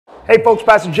Hey folks,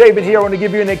 Pastor Javen here. I want to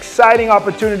give you an exciting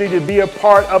opportunity to be a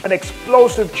part of an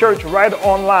explosive church right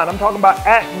online. I'm talking about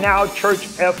At Now Church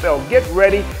FL. Get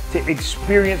ready to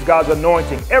experience God's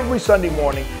anointing every Sunday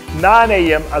morning, 9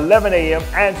 a.m., 11 a.m.,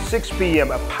 and 6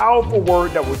 p.m. A powerful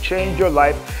word that will change your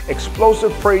life,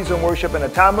 explosive praise and worship, and a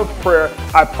time of prayer,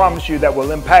 I promise you, that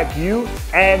will impact you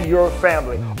and your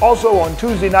family. Also on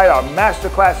Tuesday night, our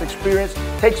masterclass experience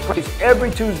takes place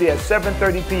every Tuesday at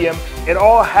 7:30 p.m. It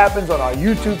all happens on our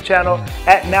YouTube channel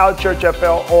at Now Church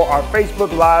FL, or our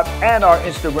Facebook Live and our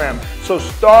Instagram. So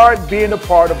start being a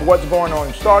part of what's going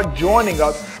on. Start joining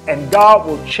us, and God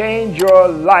will change your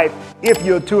life if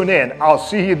you'll tune in. I'll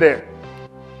see you there.